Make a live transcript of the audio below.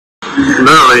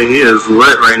Literally, he is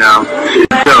lit right now.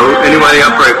 Yo, anybody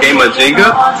up for a game of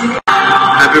Jenga?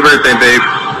 Happy birthday, babe.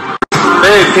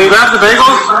 Babe, can you grab the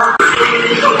bagels?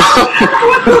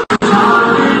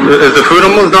 Is the food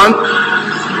almost done?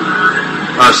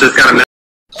 Oh, she's got a minute.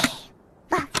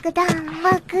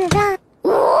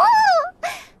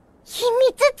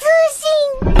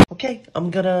 Okay, I'm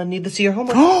gonna need to see your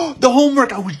homework. Oh, the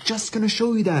homework! I was just gonna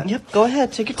show you that. Yep, go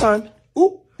ahead, take your time.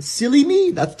 Ooh, silly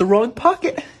me. That's the wrong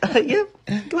pocket.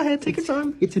 Yep, go ahead, take your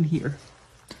time. It's in here.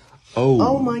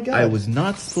 Oh my God. I was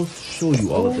not supposed to show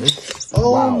you all of this.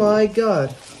 Oh Wow. my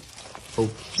God.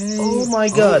 Okay. Oh my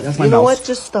God. That's my you know mouse. what?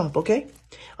 Just stop, okay?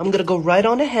 I'm gonna go right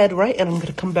on ahead, right? And I'm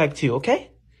gonna come back to you, okay?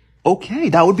 Okay,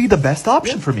 that would be the best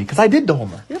option for me, because I did the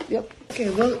homework. Yep. Okay,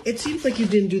 well, it seems like you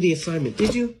didn't do the assignment,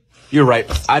 did you? You're right.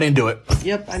 I didn't do it.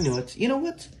 Yep, I knew it. You know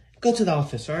what? Go to the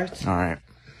office, alright? All right.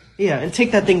 Yeah, and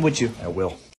take that thing with you. I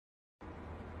will.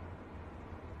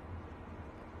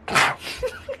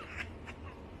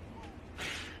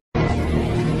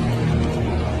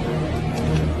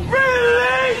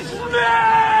 Release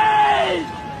me!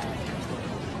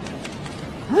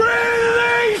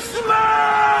 Release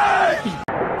me!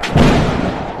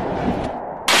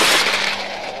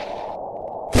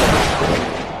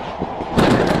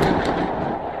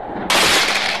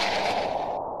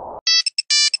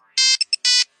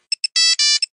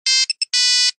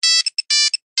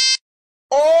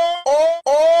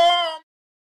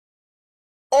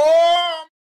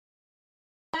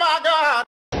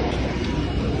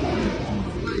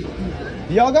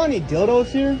 Do y'all got any dildos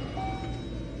here?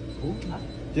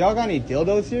 Do y'all got any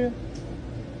dildos here?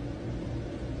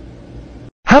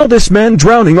 How this man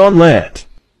drowning on land?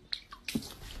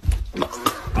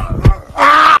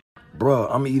 Bruh,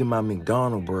 I'm eating my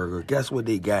McDonald's burger. Guess what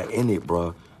they got in it,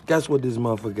 bruh? Guess what this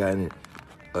motherfucker got in it?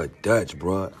 A Dutch,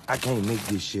 bruh. I can't make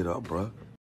this shit up, bruh.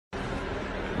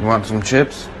 You want some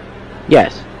chips?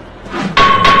 Yes.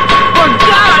 For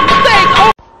God's sake!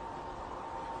 Oh!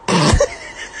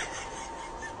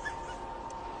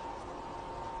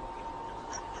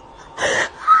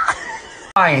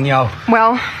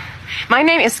 Well, my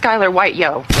name is Skylar White,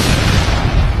 yo.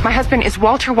 My husband is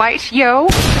Walter White, yo.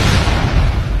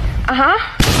 Uh-huh.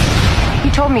 He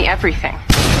told me everything.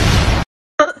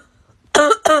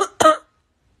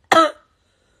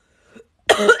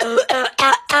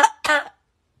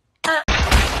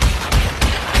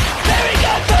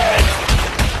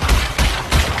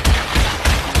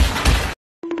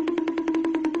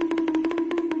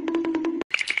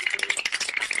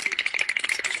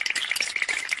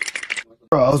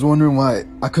 Bro, I was wondering why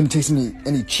I couldn't taste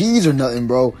any cheese or nothing,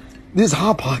 bro. This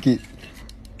Hot Pocket,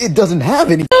 it doesn't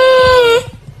have any.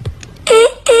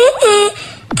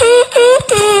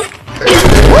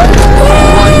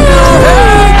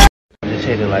 Just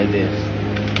hit it like this.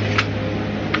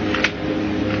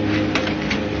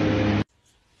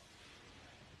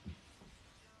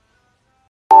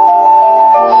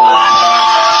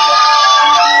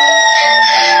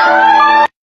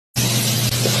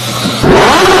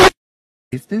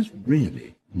 If there's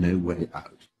really no way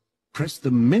out, press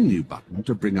the menu button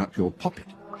to bring up your pocket.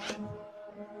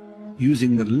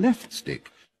 Using the left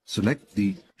stick, select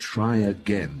the Try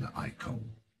Again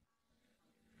icon.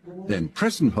 Then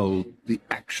press and hold the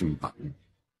Action button.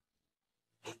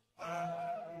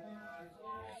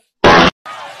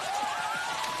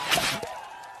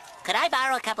 Could I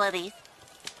borrow a couple of these?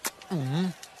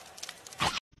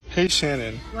 Hey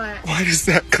Shannon. What? Why does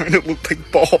that kind of look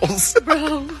like balls?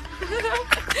 Bro,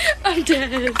 I'm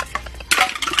dead.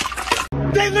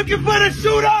 They looking for the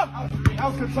shooter!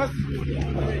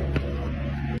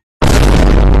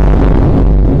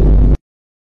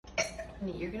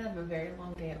 You're gonna have a very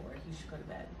long day at work. You should go to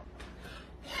bed.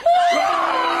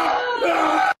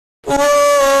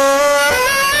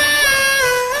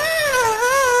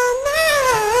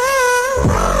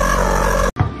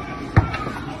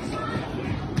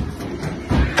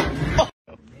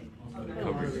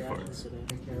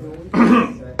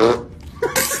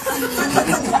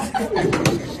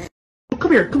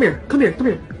 Come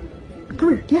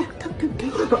here. Yeah, come.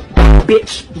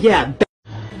 Bitch, yeah.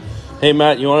 Hey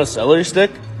Matt, you want a celery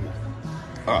stick?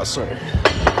 Oh, sorry.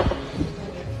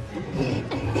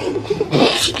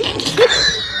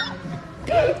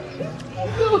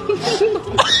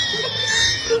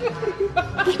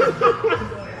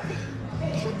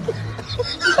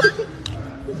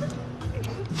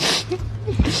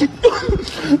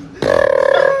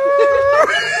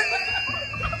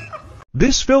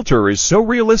 This filter is so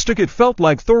realistic it felt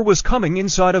like Thor was coming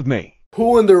inside of me.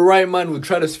 Who in their right mind would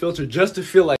try this filter just to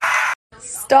feel like...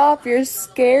 Stop, you're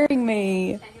scaring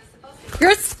me.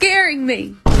 You're scaring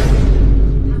me.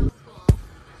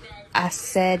 I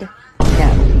said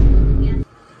no.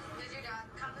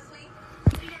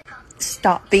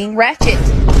 Stop being ratchet.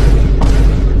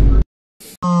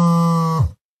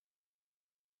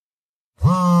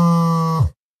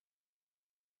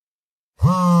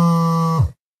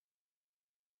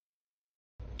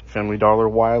 Family Dollar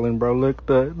wildin', bro. Look,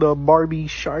 the Barbie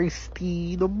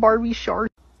Shiesty. The Barbie Shark.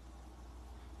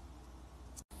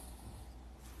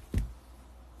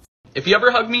 If you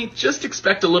ever hug me, just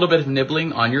expect a little bit of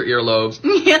nibbling on your earlobes.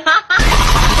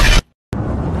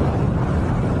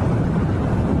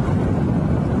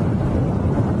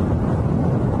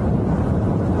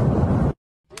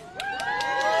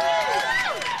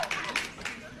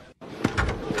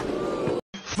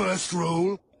 First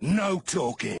rule, no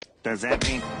talking. Does that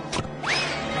mean?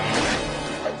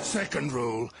 Second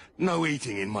rule, no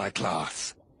eating in my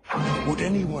class. Would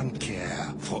anyone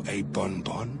care for a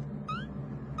bonbon?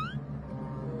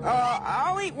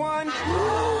 I'll eat one.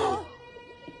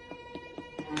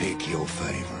 Pick your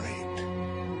favorite.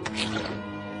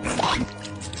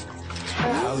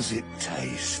 How's it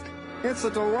taste? It's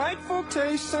a delightful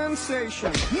taste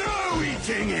sensation. No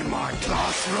eating in my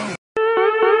classroom!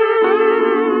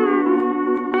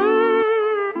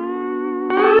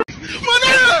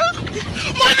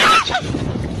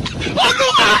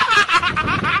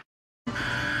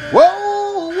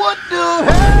 Whoa, what the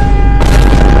hell?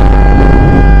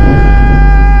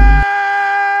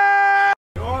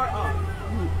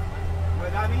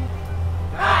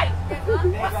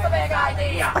 What's the big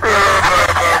idea?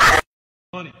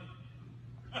 Money.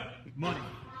 Money.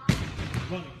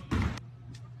 Money.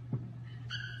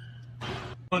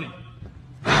 Money.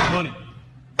 Money.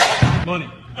 Money.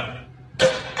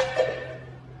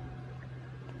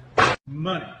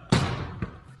 Money.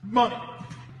 Money.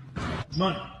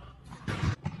 Money.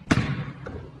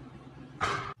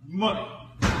 Money.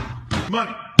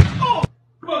 Money. Oh!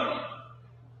 Money.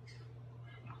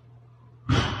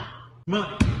 Money.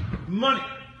 Money.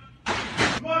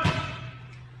 Money.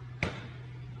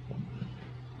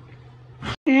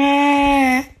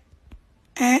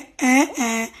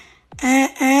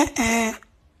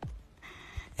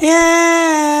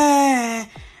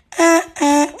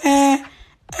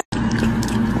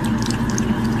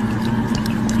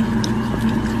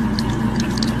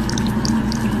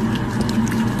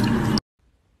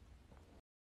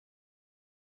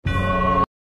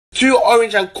 Two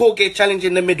orange and Colgate challenge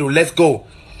in the middle. Let's go.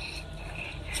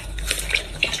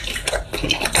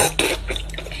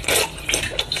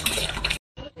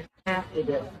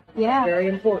 Yeah. Very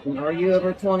important. Are you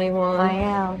over 21? I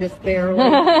am. Just barely?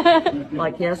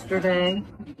 Like yesterday?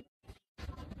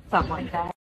 Something like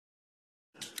that.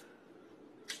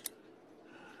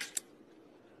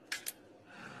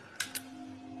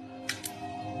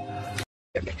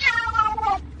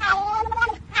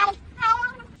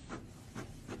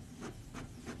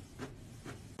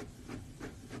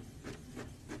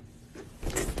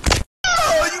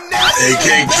 They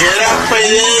can't get up for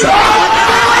this.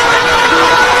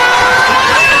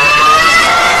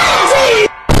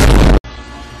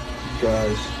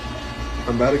 Guys,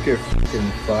 I'm about to get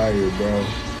fucking fired, bro.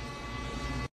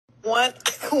 One,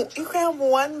 you can have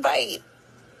one bite.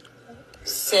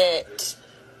 Sit.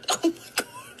 Oh my god.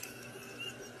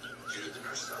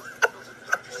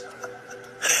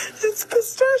 It's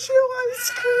pistachio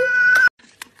ice cream.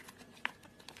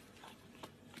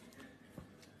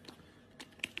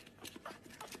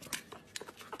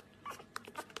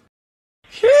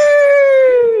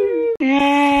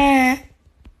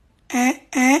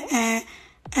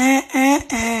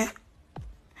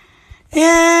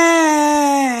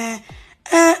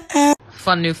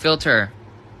 Fun new filter.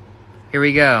 Here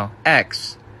we go.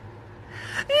 X.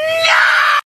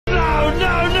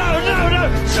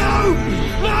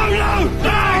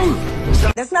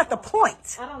 That's not the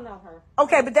point. I don't know her.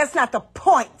 Okay, but that's not the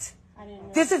point. I didn't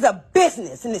know. This is a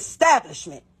business, an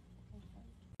establishment.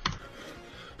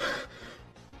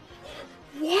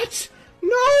 What?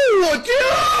 No,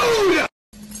 dude!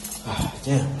 Oh,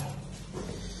 damn.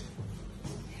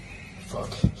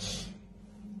 Fuck.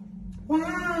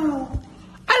 Wow.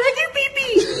 I like your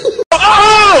pee-pee.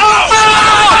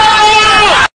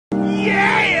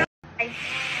 Yeah!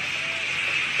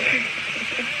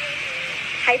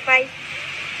 High five.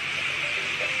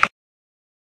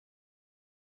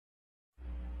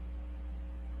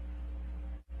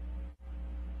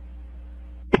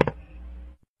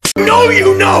 No,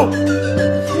 you know!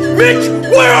 Mitch,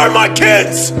 where are my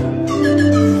kids?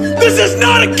 This is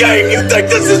not a game! You think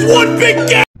this is one big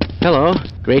game? Hello,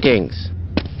 greetings.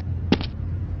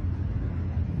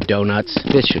 Donuts.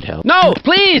 This should help. No,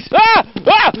 please! Ah!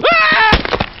 Ah!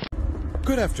 Ah!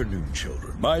 Good afternoon,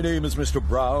 children. My name is Mr.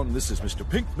 Brown, this is Mr.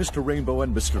 Pink, Mr. Rainbow,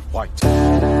 and Mr. White.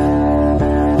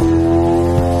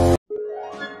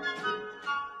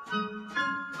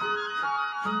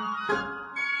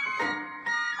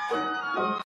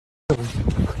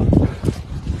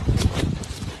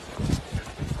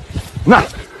 Nah.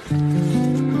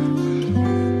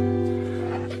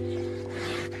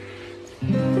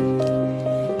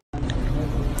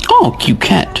 Oh, cute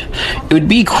cat. It would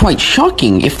be quite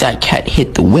shocking if that cat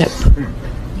hit the whip.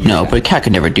 No, but a cat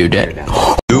could never do that.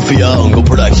 Goofy Uncle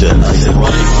Production. I said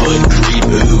right foot, creep,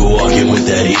 ooh, walking with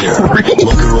that heater.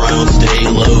 Look around, stay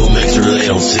low, make sure they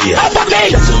don't see it.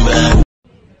 Get some back.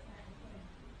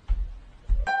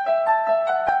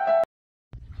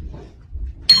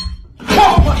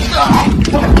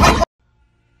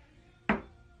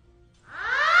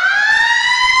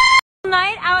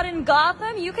 Night out in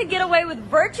Gotham, you could get away with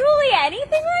virtually anything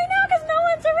right now because no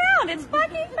one's around. It's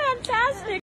fucking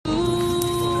fantastic.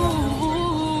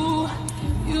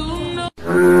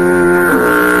 Come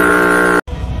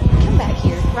back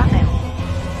here right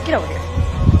now. Get over here.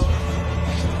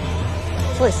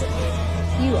 Listen,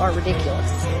 you are ridiculous.